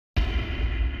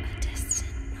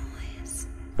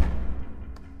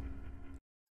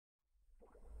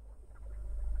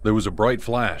There was a bright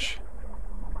flash.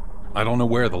 I don't know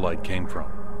where the light came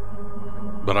from,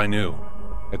 but I knew,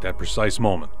 at that precise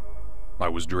moment, I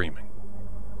was dreaming.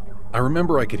 I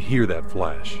remember I could hear that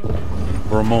flash,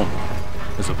 for a moment,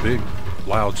 as a big,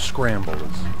 loud scramble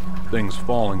as things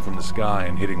falling from the sky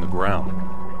and hitting the ground.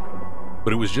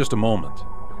 But it was just a moment.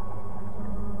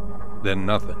 Then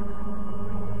nothing.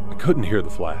 I couldn't hear the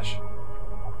flash.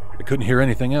 I couldn't hear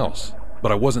anything else,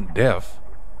 but I wasn't deaf.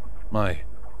 My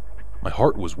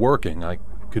heart was working. I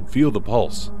could feel the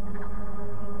pulse.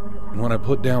 And when I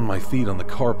put down my feet on the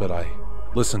carpet, I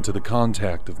listened to the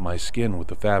contact of my skin with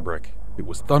the fabric. It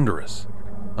was thunderous,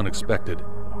 unexpected.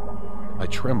 I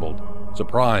trembled,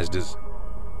 surprised as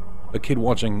a kid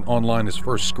watching online his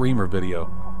first Screamer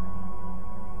video.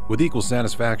 With equal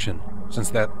satisfaction, since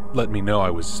that let me know I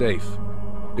was safe.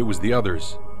 It was the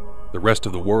others, the rest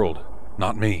of the world,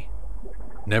 not me.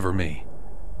 Never me.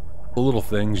 The little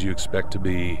things you expect to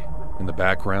be in the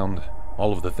background,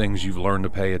 all of the things you've learned to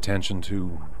pay attention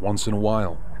to once in a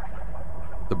while.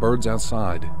 The birds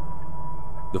outside,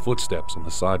 the footsteps on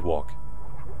the sidewalk,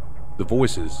 the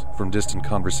voices from distant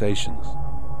conversations,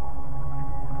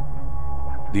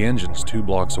 the engines 2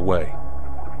 blocks away.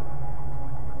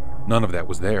 None of that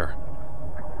was there.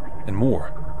 And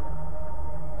more.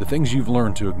 The things you've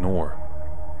learned to ignore.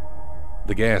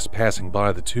 The gas passing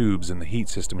by the tubes in the heat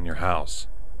system in your house.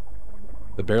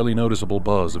 The barely noticeable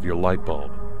buzz of your light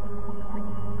bulb.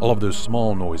 All of those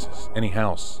small noises any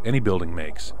house, any building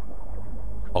makes.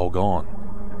 All gone.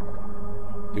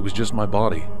 It was just my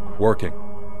body, working.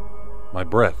 My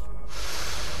breath.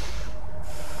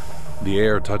 The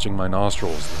air touching my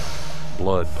nostrils, the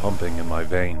blood pumping in my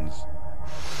veins.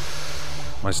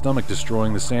 My stomach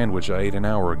destroying the sandwich I ate an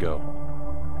hour ago.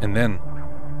 And then,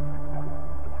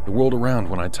 the world around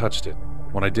when I touched it,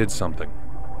 when I did something.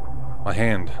 My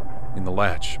hand in the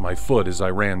latch, my foot as I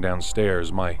ran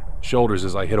downstairs, my shoulders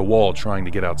as I hit a wall trying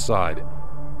to get outside.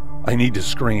 I need to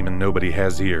scream and nobody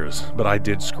has ears, but I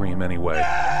did scream anyway.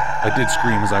 I did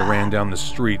scream as I ran down the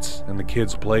streets, and the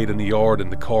kids played in the yard,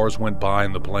 and the cars went by,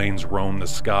 and the planes roamed the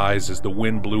skies as the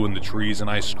wind blew in the trees, and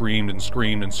I screamed and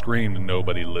screamed and screamed, and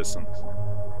nobody listened.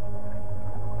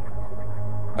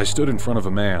 I stood in front of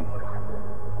a man.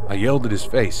 I yelled at his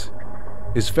face.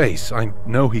 His face. I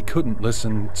know he couldn't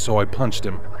listen, so I punched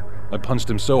him. I punched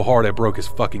him so hard I broke his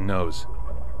fucking nose.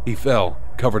 He fell,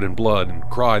 covered in blood, and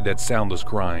cried that soundless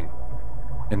crying.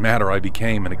 And madder I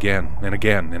became, and again, and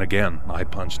again, and again, I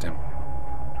punched him.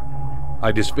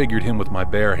 I disfigured him with my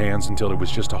bare hands until there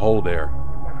was just a hole there,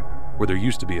 where there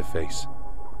used to be a face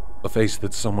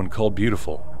that someone called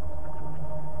beautiful.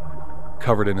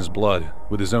 Covered in his blood,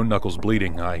 with his own knuckles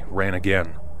bleeding, I ran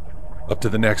again, up to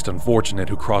the next unfortunate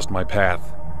who crossed my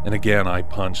path, and again I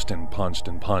punched and punched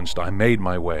and punched. I made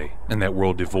my way, in that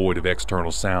world devoid of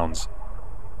external sounds,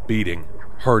 beating,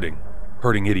 hurting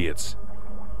idiots,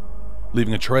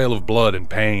 leaving a trail of blood and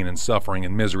pain and suffering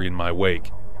and misery in my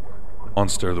wake.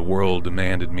 Monster the world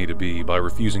demanded me to be by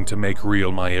refusing to make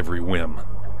real my every whim.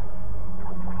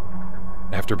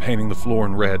 After painting the floor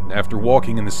in red, after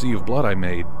walking in the sea of blood I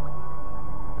made,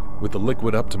 with the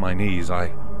liquid up to my knees,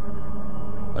 I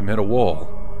met a wall.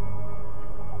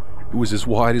 It was as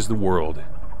wide as the world.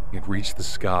 It reached the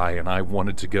sky, and I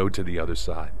wanted to go to the other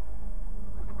side.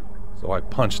 So I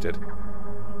punched it.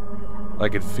 I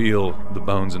could feel the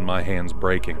bones in my hands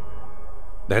breaking.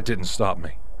 That didn't stop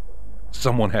me.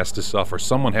 Someone has to suffer.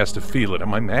 Someone has to feel it.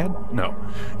 Am I mad? No.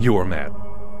 You're mad.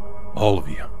 All of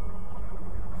you.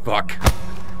 Fuck.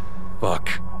 Fuck.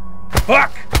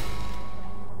 Fuck!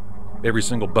 Every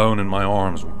single bone in my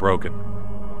arms were broken,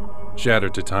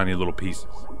 shattered to tiny little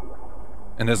pieces.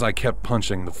 And as I kept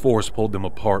punching, the force pulled them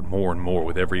apart more and more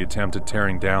with every attempt at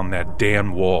tearing down that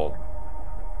damn wall.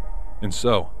 And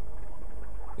so,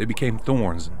 they became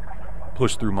thorns and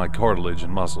pushed through my cartilage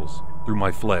and muscles, through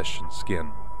my flesh and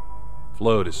skin,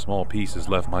 flowed as small pieces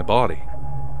left my body,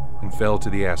 and fell to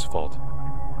the asphalt.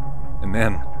 And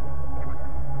then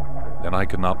I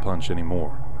could not punch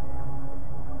anymore.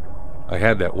 I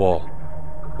had that wall,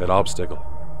 that obstacle,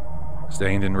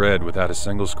 stained in red without a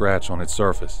single scratch on its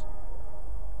surface.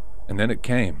 And then it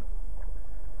came.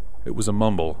 It was a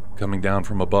mumble coming down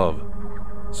from above,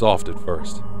 soft at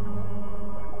first.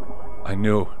 I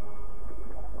knew.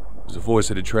 It was a voice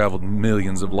that had traveled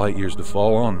millions of light years to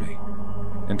fall on me,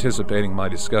 anticipating my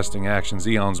disgusting actions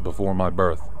eons before my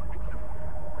birth.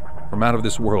 From out of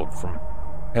this world, from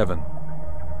heaven,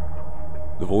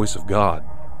 the voice of God,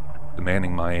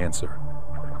 demanding my answer.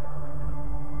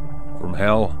 From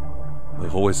hell, the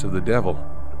voice of the devil,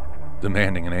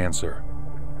 demanding an answer.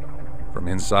 From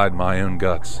inside my own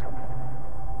guts,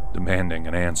 demanding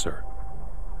an answer.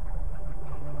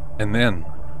 And then,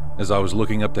 As I was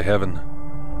looking up to heaven,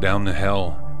 down to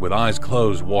hell, with eyes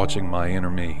closed watching my inner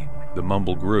me, the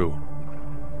mumble grew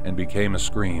and became a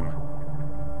scream.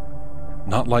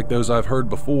 Not like those I've heard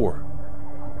before.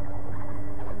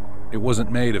 It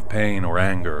wasn't made of pain or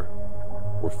anger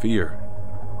or fear.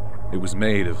 It was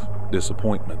made of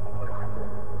disappointment.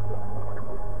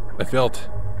 I felt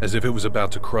as if it was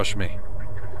about to crush me.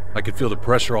 I could feel the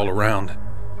pressure all around,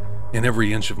 in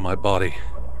every inch of my body.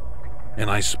 And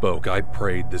I spoke, I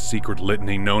prayed the secret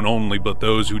litany known only but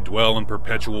those who dwell in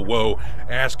perpetual woe,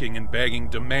 asking and begging,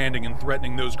 demanding and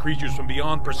threatening those creatures from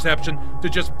beyond perception to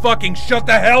just fucking shut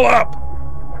the hell up!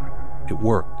 It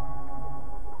worked.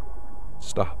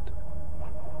 Stopped.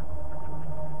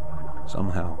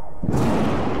 Somehow.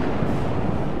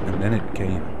 And then it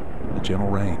came, a gentle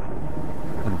rain,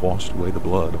 and washed away the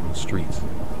blood on the streets,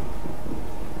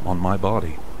 on my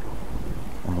body,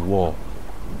 on the wall,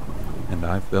 and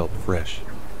I felt fresh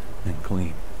and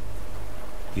clean,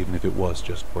 even if it was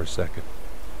just for a second.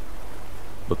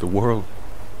 But the world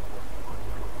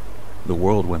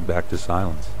went back to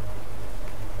silence.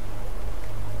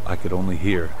 I could only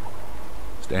hear,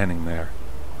 standing there,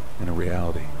 in a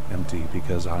reality empty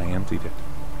because I emptied it.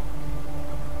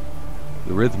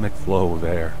 The rhythmic flow of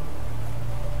air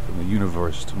from the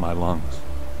universe to my lungs,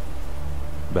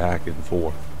 back and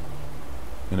forth,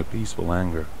 in a peaceful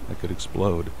anger that could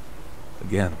explode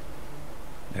again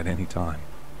at any time.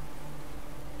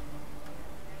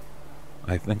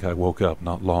 I think I woke up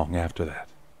not long after that.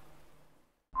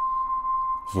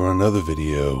 For another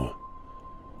video,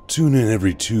 tune in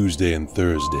every Tuesday and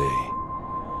Thursday.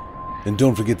 And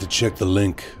don't forget to check the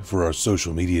link for our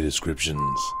social media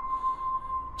descriptions.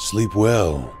 Sleep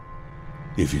well,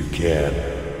 if you can.